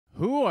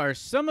Who are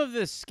some of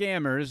the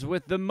scammers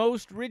with the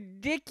most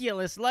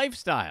ridiculous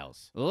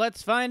lifestyles?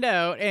 Let's find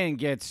out and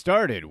get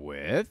started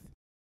with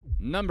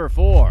number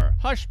 4,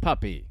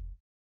 Hushpuppi.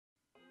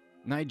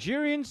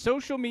 Nigerian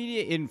social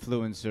media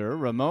influencer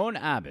Ramon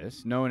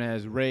Abbas, known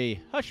as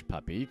Ray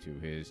Hushpuppi to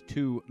his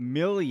 2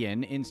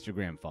 million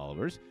Instagram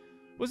followers,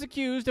 was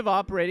accused of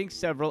operating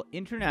several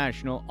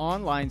international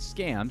online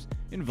scams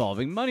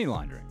involving money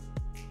laundering.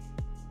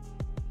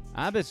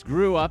 Abbas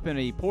grew up in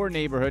a poor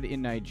neighborhood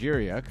in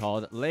Nigeria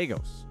called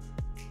Lagos.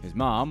 His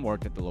mom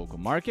worked at the local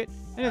market,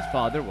 and his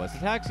father was a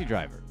taxi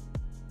driver.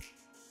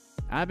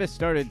 Abbas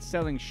started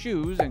selling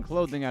shoes and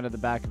clothing out of the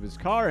back of his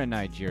car in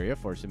Nigeria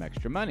for some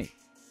extra money.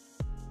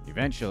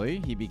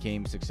 Eventually, he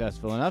became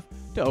successful enough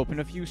to open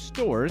a few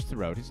stores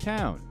throughout his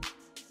town.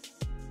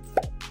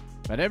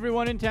 But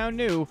everyone in town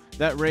knew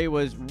that Ray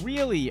was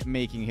really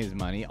making his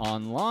money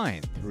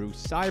online through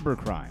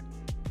cybercrime.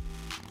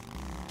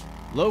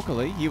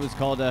 Locally, he was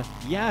called a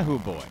Yahoo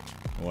boy,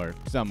 or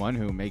someone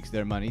who makes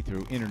their money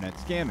through internet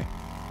scamming.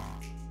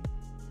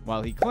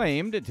 While he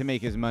claimed to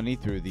make his money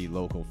through the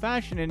local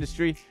fashion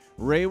industry,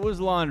 Ray was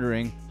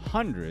laundering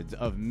hundreds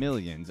of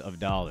millions of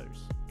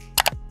dollars.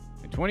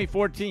 In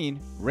 2014,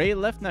 Ray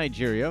left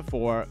Nigeria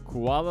for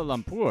Kuala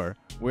Lumpur,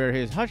 where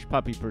his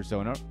Hushpuppi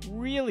persona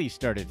really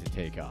started to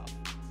take off.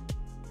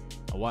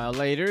 A while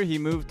later, he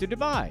moved to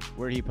Dubai,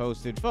 where he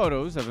posted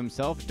photos of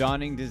himself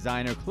donning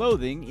designer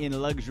clothing in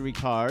luxury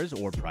cars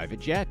or private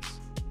jets.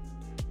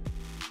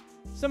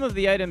 Some of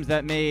the items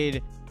that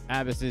made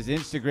Abbas's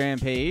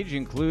Instagram page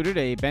included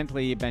a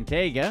Bentley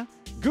Bentayga,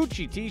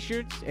 Gucci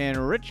t-shirts,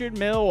 and Richard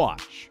Mille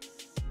watch.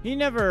 He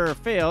never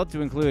failed to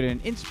include an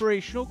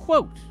inspirational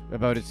quote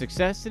about his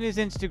success in his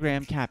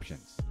Instagram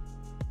captions.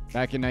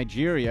 Back in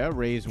Nigeria,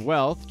 Ray's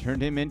wealth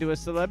turned him into a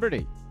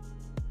celebrity.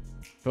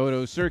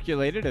 Photos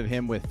circulated of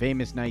him with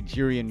famous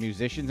Nigerian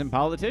musicians and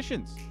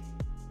politicians.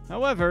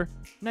 However,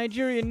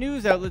 Nigerian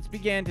news outlets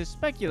began to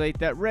speculate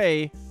that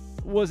Ray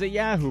was a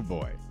Yahoo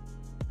boy.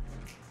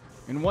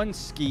 In one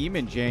scheme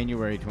in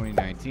January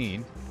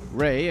 2019,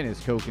 Ray and his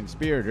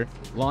co-conspirator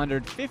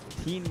laundered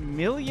 $15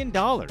 million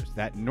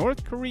that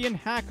North Korean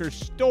hackers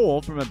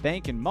stole from a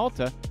bank in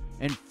Malta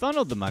and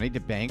funneled the money to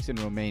banks in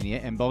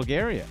Romania and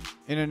Bulgaria.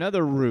 In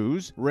another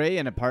ruse, Ray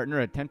and a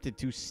partner attempted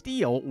to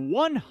steal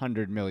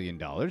 $100 million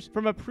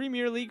from a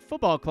Premier League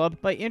football club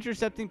by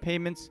intercepting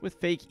payments with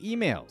fake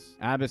emails.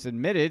 Abbas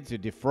admitted to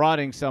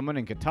defrauding someone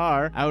in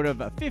Qatar out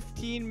of a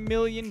 $15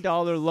 million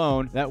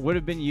loan that would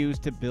have been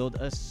used to build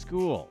a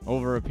school.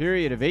 Over a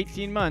period of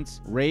 18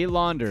 months, Ray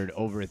laundered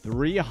over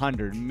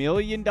 $300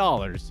 million,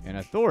 and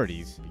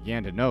authorities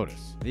began to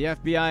notice. The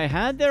FBI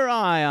had their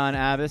eye on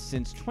Abbas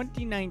since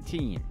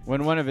 2019.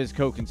 When one of his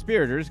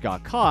co-conspirators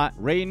got caught,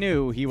 Ray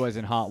knew he was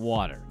in hot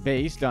water.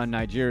 Based on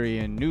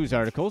Nigerian news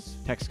articles,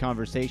 text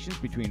conversations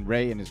between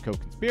Ray and his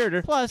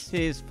co-conspirator, plus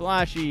his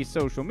flashy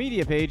social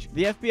media page,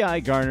 the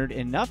FBI garnered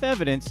enough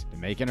evidence to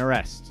make an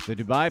arrest. The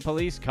Dubai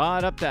police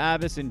caught up to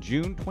Abbas in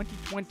June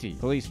 2020.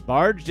 Police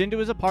barged into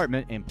his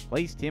apartment and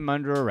placed him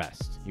under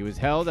arrest. He was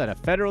held at a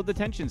federal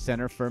detention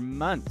center for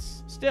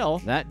months. Still,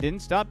 that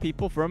didn't stop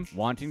people from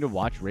wanting to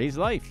watch Ray's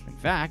life. In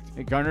fact,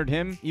 it garnered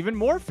him even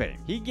more fame.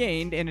 He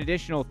gained an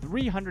additional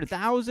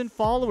 300,000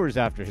 followers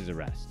after his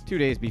arrest. 2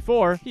 days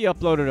before, he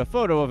uploaded a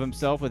photo of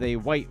himself with a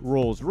white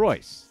Rolls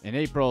Royce. In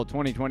April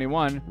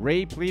 2021,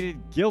 Ray pleaded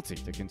guilty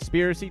to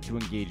conspiracy to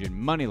engage in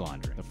money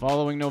laundering. The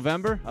following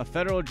November, a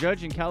federal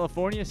judge in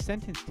California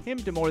sentenced him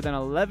to more than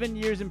 11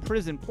 years in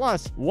prison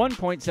plus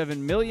 $1.7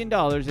 million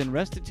in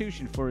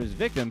restitution for his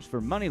victims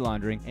for money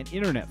laundering and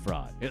internet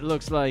fraud. It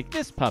looks like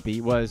this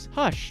puppy was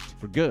hushed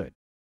for good.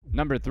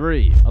 Number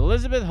 3,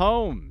 Elizabeth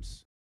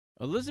Holmes.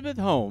 Elizabeth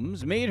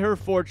Holmes made her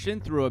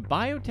fortune through a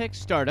biotech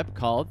startup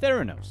called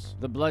Theranos.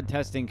 The blood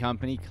testing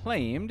company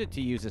claimed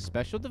to use a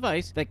special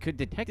device that could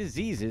detect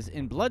diseases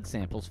in blood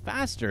samples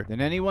faster than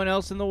anyone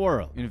else in the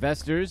world.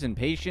 Investors and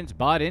patients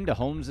bought into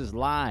Holmes's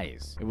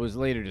lies. It was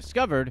later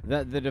discovered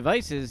that the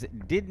devices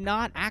did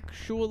not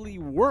actually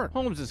work.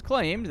 Holmes has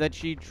claimed that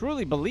she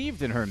truly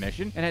believed in her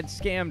mission and had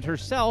scammed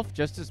herself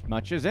just as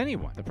much as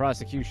anyone. The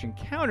prosecution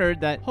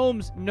countered that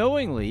Holmes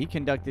knowingly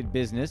conducted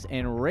business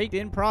and raked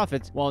in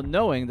profits while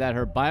knowing that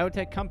her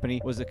biotech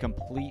company was a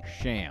complete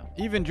sham.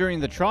 Even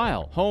during the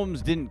trial,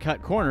 Holmes didn't cut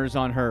corners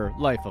on her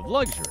life of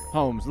luxury.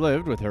 Holmes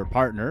lived with her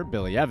partner,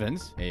 Billy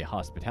Evans, a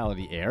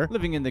hospitality heir,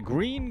 living in the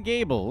Green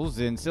Gables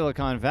in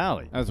Silicon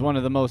Valley. As one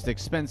of the most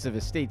expensive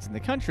estates in the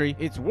country,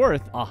 it's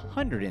worth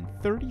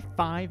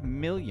 $135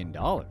 million.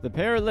 The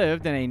pair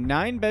lived in a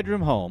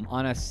 9-bedroom home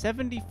on a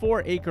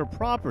 74-acre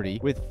property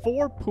with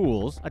 4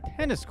 pools, a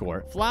tennis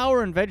court,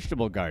 flower and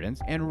vegetable gardens,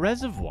 and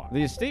reservoir.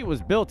 The estate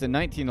was built in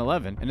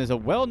 1911 and is a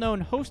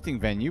well-known hosting hosting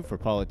venue for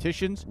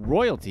politicians,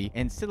 royalty,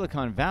 and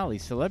Silicon Valley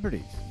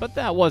celebrities. But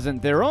that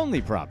wasn't their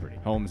only property.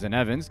 Holmes and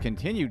Evans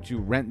continued to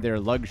rent their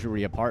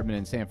luxury apartment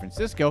in San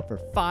Francisco for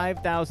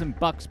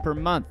 $5,000 per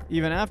month,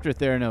 even after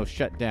Theranos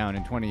shut down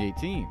in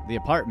 2018. The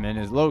apartment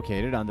is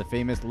located on the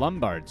famous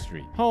Lombard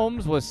Street.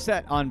 Holmes was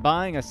set on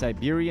buying a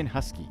Siberian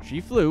Husky. She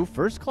flew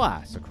first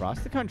class across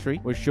the country,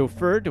 was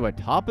chauffeured to a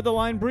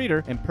top-of-the-line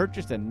breeder, and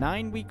purchased a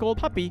 9-week-old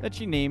puppy that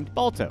she named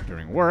Balto.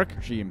 During work,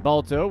 she and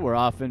Balto were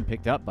often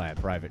picked up by a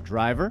private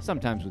driver,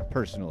 sometimes with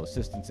personal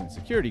assistants and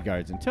security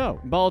guards in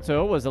tow.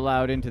 Balto was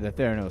allowed into the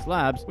Theranos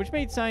labs, which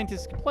made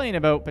scientists complain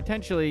about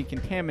potentially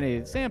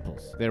contaminated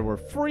samples. There were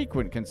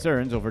frequent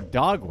concerns over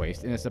dog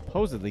waste in a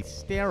supposedly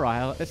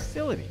sterile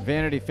facility.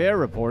 Vanity Fair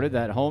reported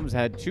that Holmes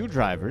had 2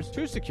 drivers,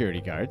 2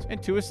 security guards,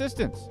 and 2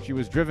 assistants. She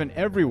was driven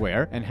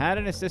everywhere and had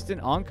an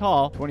assistant on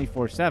call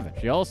 24/7.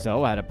 She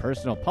also had a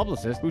personal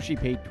publicist who she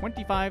paid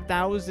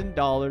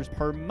 $25,000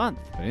 per month.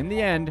 But in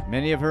the end,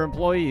 many of her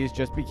employees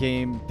just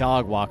became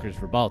dog walkers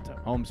for Balto.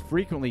 Holmes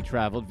frequently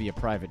traveled via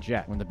private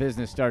jet. When the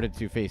business started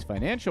to face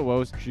financial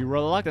woes, she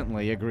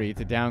reluctantly agreed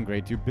to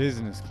downgrade to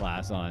business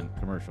class on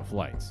commercial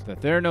flights. The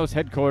Theranos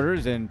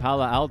headquarters in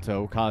Palo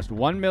Alto cost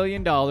 $1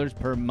 million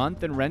per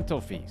month in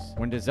rental fees.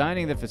 When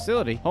designing the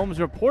facility, Holmes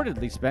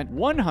reportedly spent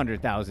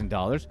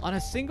 $100,000 on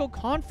a single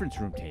conference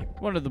room table.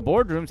 One of the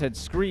boardrooms had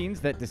screens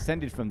that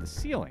descended from the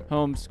ceiling.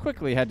 Holmes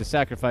quickly had to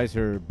sacrifice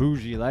her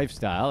bougie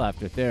lifestyle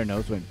after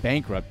Theranos went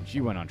bankrupt and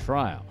she went on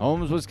trial.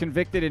 Holmes was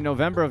convicted in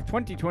November of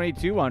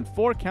 2022 on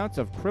 4 counts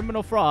of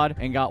criminal fraud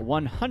and got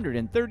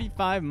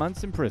 135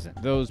 months in prison.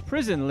 Those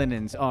prison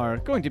linens are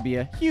going to be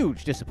a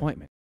huge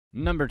disappointment.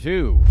 Number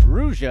 2.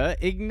 Ruja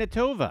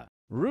Ignatova.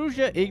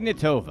 Ruja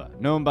Ignatova,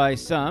 known by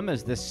some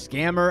as the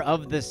scammer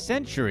of the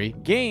century,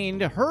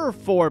 gained her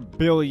 $4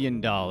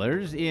 billion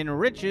in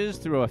riches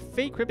through a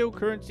fake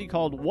cryptocurrency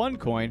called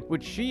OneCoin,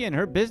 which she and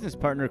her business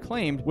partner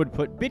claimed would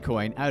put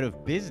Bitcoin out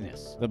of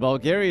business. The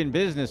Bulgarian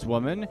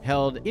businesswoman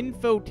held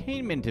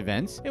infotainment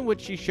events in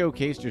which she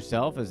showcased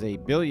herself as a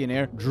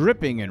billionaire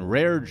dripping in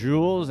rare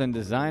jewels and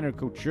designer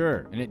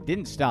couture. And it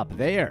didn't stop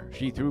there.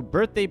 She threw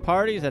birthday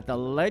parties at the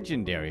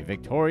legendary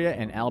Victoria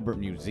and Albert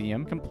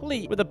Museum,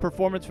 complete with a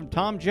performance from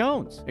Tom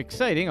Jones,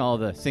 exciting all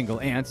the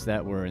single aunts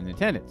that were in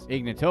attendance.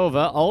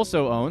 Ignatova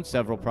also owned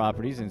several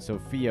properties in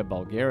Sofia,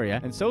 Bulgaria,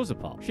 and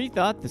Sozopol. She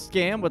thought the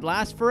scam would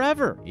last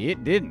forever.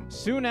 It didn't.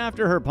 Soon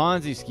after her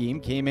Ponzi scheme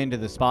came into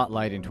the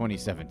spotlight in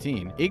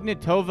 2017,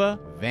 Ignatova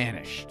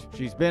vanished.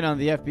 She's been on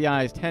the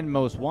FBI's 10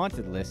 most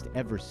wanted list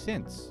ever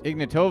since.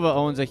 Ignatova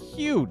owns a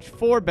huge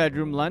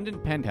 4-bedroom London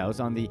penthouse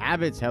on the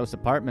Abbott's House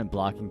apartment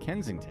block in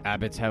Kensington.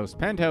 Abbott's House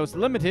Penthouse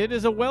Limited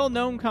is a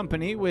well-known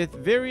company with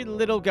very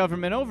little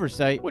government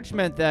oversight, which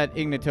meant that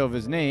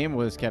Ignatova's name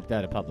was kept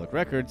out of public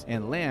records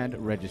and land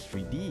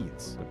registry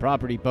deeds. The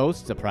property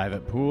boasts a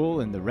private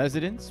pool in the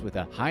residence with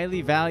a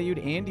highly valued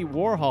Andy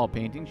Warhol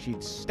painting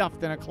she'd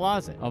stuffed in a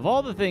closet. Of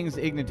all the things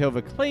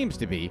Ignatova claims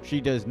to be,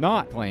 she does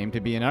not claim to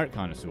be an art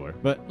connoisseur,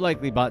 but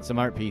likely bought some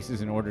art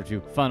pieces in order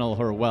to funnel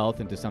her wealth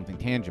into something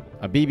tangible.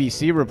 A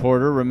BBC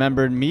reporter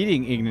remembered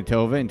meeting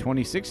Ignatova in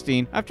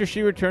 2016 after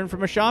she returned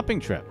from a shopping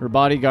trip. Her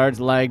bodyguards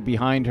lagged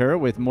behind her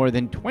with more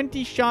than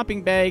 20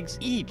 shopping bags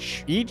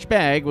each. Each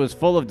bag was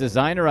full of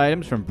designer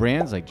items from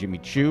brands like Jimmy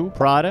Choo,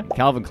 Prada, and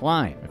Calvin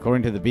Klein.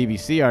 According to the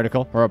BBC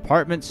article, her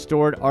apartment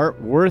stored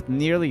art worth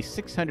nearly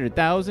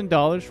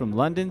 $600,000 from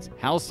London's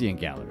Halcyon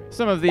Gallery.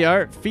 Some of the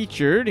art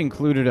featured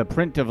included a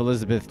print of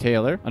Elizabeth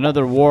Taylor,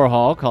 another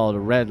Warhol called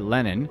Red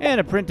Lenin, and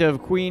a print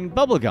of Queen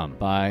Bubblegum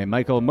by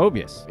Michael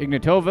Mobius.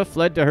 Ignatova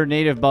fled to her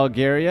native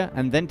Bulgaria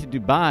and then to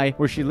Dubai,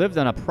 where she lived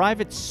on a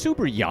private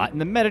super yacht in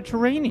the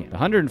Mediterranean. The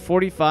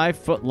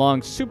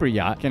 145-foot-long super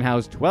yacht can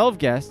house 12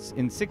 guests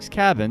in 6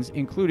 cabins,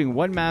 including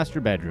 1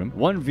 master bedroom,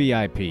 1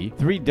 VIP,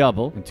 3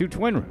 double, and 2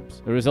 twin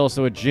rooms. There is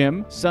also a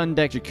gym, sun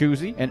deck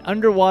jacuzzi, and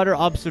underwater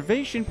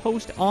observation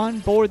post on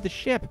board the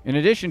ship. In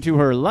addition to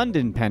her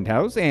London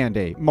penthouse and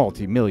a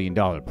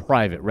multi-million-dollar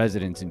private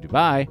residence in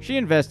Dubai, she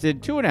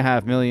invested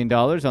 $2.5 million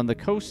on the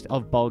coast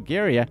of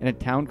Bulgaria in a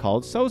town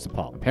called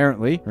Sozopol.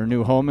 Apparently, her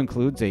new home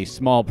includes a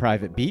small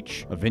private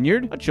beach, a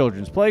vineyard, a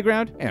children's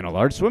playground, and a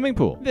large swimming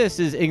pool. This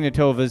is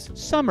Ignatova's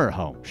summer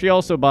home. She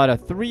also bought a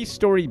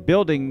 3-story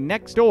building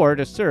next door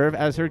to serve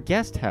as her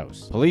guest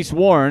house. Police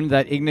warned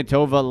that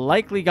Ignatova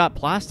likely got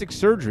plastic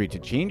surgery to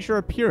change her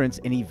appearance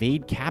and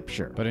evade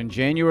capture. But in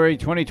January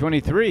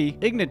 2023,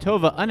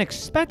 Ignatova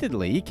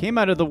unexpectedly came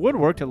out of the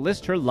woodwork to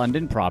list her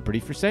London property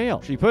for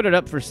sale. She put it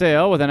up for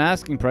sale with an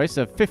asking price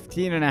of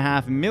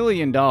 $15.5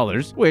 million,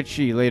 which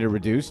she later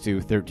reduced to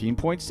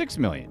 $13.6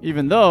 million.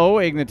 Even though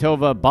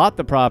Ignatova bought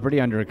the property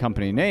under a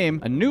company name,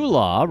 a new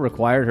law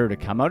required her to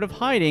come out of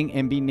hiding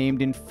and be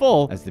named in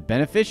full as the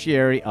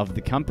beneficiary of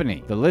the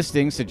company. The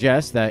listing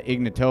suggests that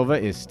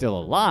Ignatova is still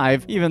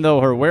alive, even though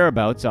her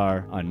whereabouts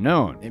are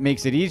unknown. It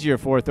makes it easier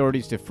for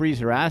authorities to freeze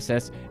her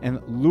assets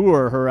and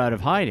lure her out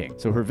of hiding,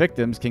 so her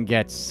victims can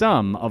get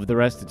some of the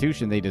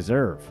restitution they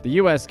deserve. The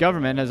U.S.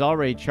 government has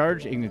already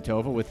charged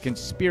Ignatova with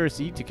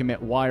conspiracy to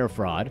commit wire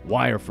fraud,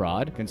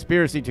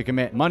 conspiracy to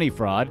commit money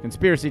fraud,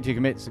 conspiracy to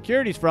commit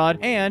securities fraud,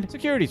 and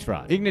securities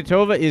fraud.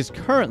 Ignatova is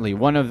currently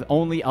one of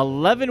only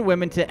 11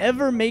 women to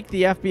ever make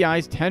the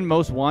FBI's 10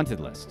 most wanted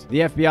list.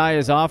 The FBI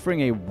is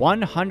offering a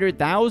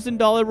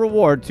 $100,000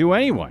 reward to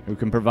anyone who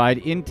can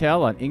provide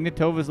intel on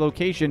Ignatova's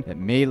location that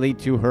may lead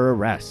to her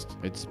arrest.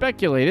 It's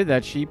speculated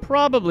that she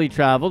probably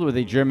traveled with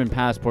a German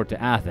passport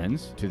to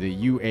Athens, to the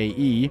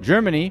UAE,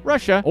 Germany,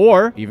 Russia,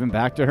 or even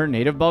back to her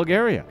native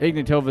Bulgaria.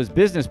 Ignatova's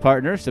business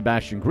partner,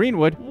 Sebastian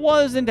Greenwood,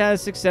 wasn't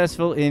as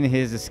successful in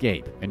his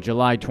escape. In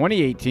July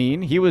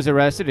 2018, he was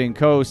arrested in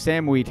Koh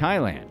Samui,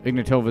 Thailand.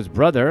 Ignatova's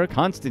brother,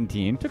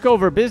 Konstantin, took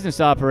over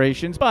business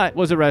operations but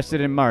was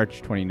arrested in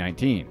March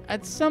 2019.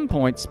 At some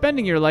point,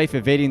 spending your life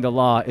evading the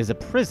law is a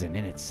prison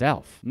in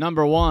itself.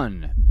 Number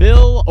 1.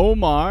 Bill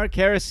Omar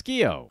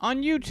Carrasquillo.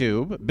 On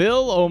YouTube,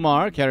 Bill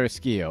Omar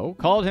Carrasquillo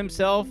called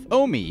himself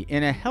Omi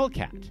in a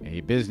Hellcat,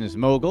 a business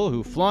mogul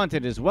who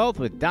flaunted his wealth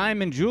with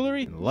diamond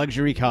jewelry and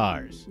luxury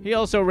cars. He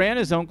also ran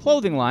his own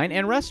clothing line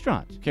and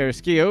restaurant.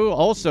 Carrasquillo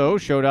also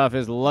showed off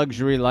his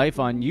luxury life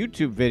on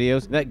YouTube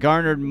videos that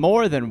garnered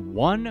more than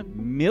 1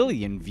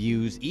 million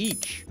views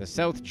each. The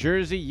South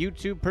Jersey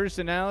YouTube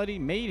personality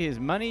made his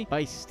money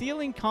by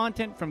stealing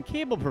content from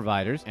cable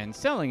providers and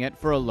selling it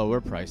for a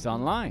lower price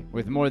online.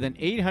 With more than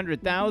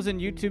 800,000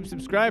 YouTube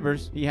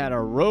subscribers, he had a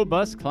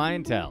robust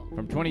clientele.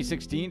 From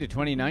 2016 to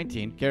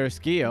 2019,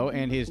 Carrasquillo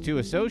and his 2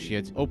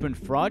 associates opened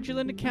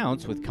fraudulent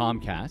accounts with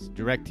Comcast,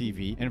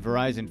 DirecTV, and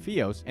Verizon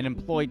Fios and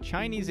employed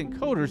Chinese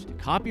encoders to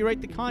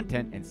copyright the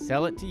content and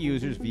sell it to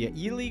users via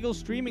illegal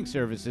streaming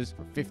services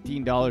for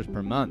 $15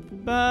 per month.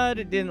 But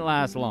it didn't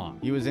last long.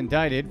 He was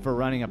indicted for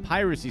running a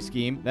piracy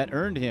scheme that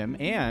earned him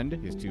and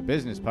his 2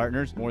 business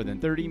partners more than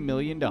 $30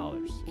 million.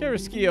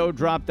 Carrasquillo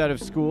dropped out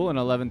of school in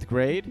 11th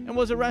grade and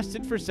was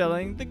arrested for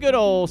selling the good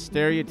old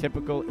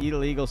stereotypical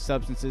illegal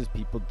substances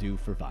people do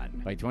for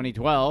fun. By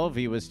 2012,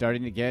 he was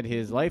starting to get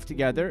his life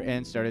together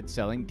and started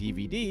selling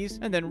DVDs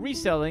and then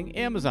reselling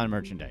Amazon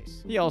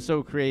merchandise. He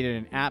also created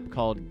an app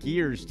called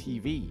Gears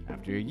TV.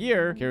 After a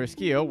year,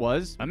 Carrasquillo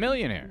was a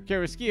millionaire.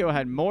 Carrasquillo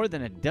had more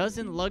than a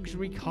dozen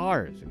luxury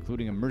cars,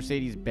 including a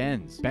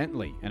Mercedes-Benz,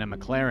 Bentley, and a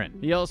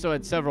McLaren. He also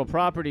had several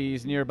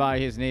properties nearby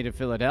his native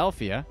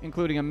Philadelphia,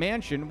 including a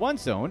mansion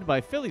once owned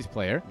by Phillies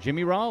player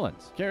Jimmy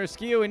Rollins.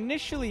 Carrasquillo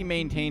initially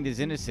maintained his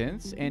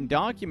innocence and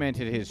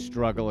documented his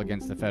struggle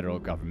against the federal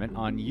government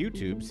on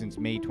YouTube since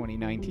May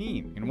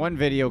 2019. In one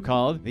video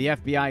called "The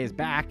FBI is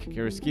Back,"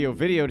 Carrasquillo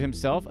videoed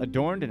himself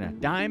adorned in a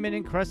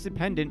diamond-encrusted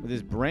pendant with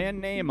his brand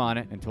name on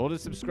it and told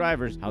his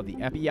subscribers how the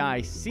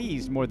FBI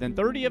seized more than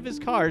 30 of his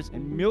cars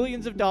and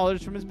millions of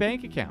dollars from his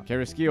bank account.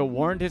 Carrasquillo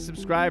warned his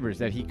subscribers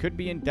that he could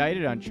be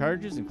indicted on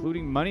charges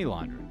including money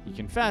laundering. He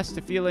confessed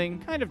to feeling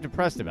kind of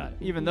depressed about it.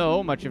 Even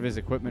though much of his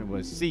equipment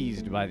was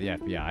seized by the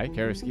FBI,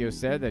 Carrasquillo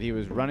said that he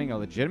was running a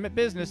legitimate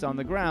business on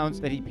the grounds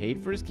that he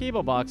paid for his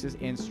cable boxes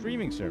and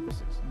streaming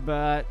services.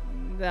 But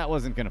that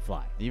wasn't gonna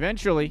fly.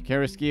 Eventually,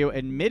 Carrasquillo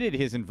admitted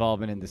his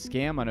involvement in the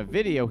scam on a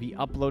video he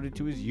uploaded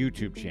to his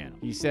YouTube channel.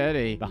 He said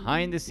a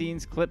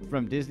behind-the-scenes clip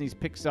from Disney's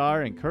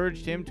Pixar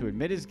encouraged him to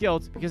admit his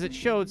guilt because it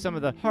showed some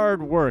of the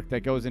hard work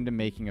that goes into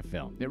making a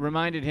film. It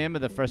reminded him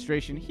of the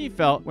frustration he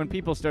felt when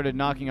people started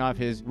knocking off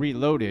his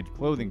Reloaded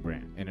clothing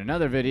brand. In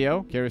another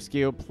video,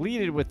 Carrasquillo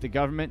pleaded with the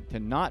government to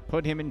not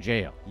put him in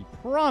jail. He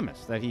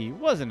promised that he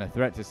wasn't a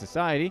threat to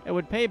society and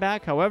would pay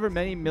back however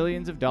many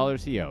millions of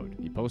dollars he owed.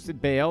 He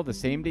posted bail the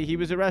same day he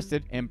was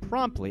arrested and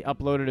promptly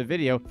uploaded a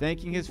video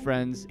thanking his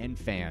friends and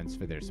fans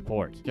for their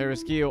support.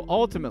 Carrasquillo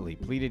ultimately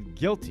pleaded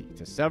guilty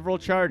to several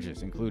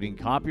charges, including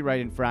copyright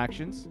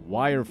infractions,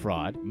 wire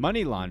fraud,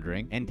 money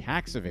laundering, and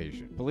tax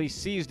evasion. Police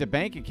seized a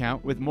bank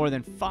account with more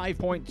than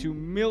 $5.2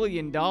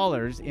 million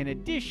in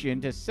addition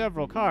to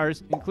several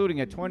cars,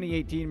 including a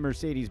 2018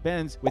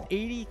 Mercedes-Benz with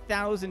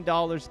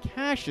 $80,000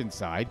 cash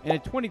inside and a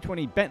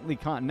 2020 Bentley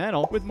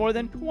Continental with more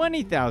than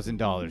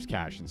 $20,000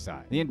 cash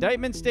inside. The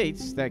indictment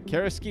states that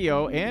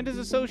Carrasquillo and his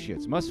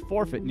associates must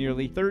forfeit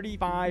nearly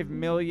 $35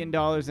 million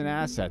in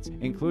assets,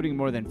 including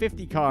more than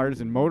 50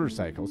 cars and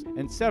motorcycles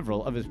and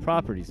several of his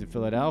properties in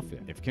Philadelphia.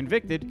 If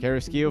convicted,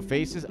 Carrasquillo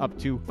faces up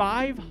to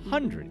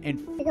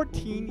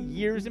 514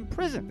 years in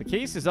prison. The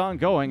case is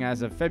ongoing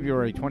as of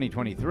February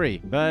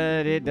 2023,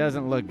 but it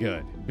doesn't look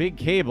good. Big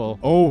Cable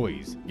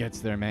always gets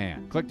their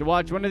man. Click to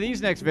watch one of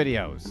these next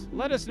videos.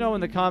 Let us know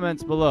in the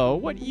comments below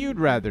what you'd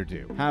rather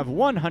do. Have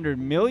 $100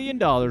 million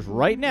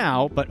right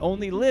now, but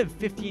only live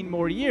 15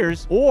 more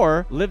years,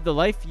 or live the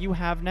life you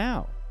have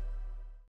now.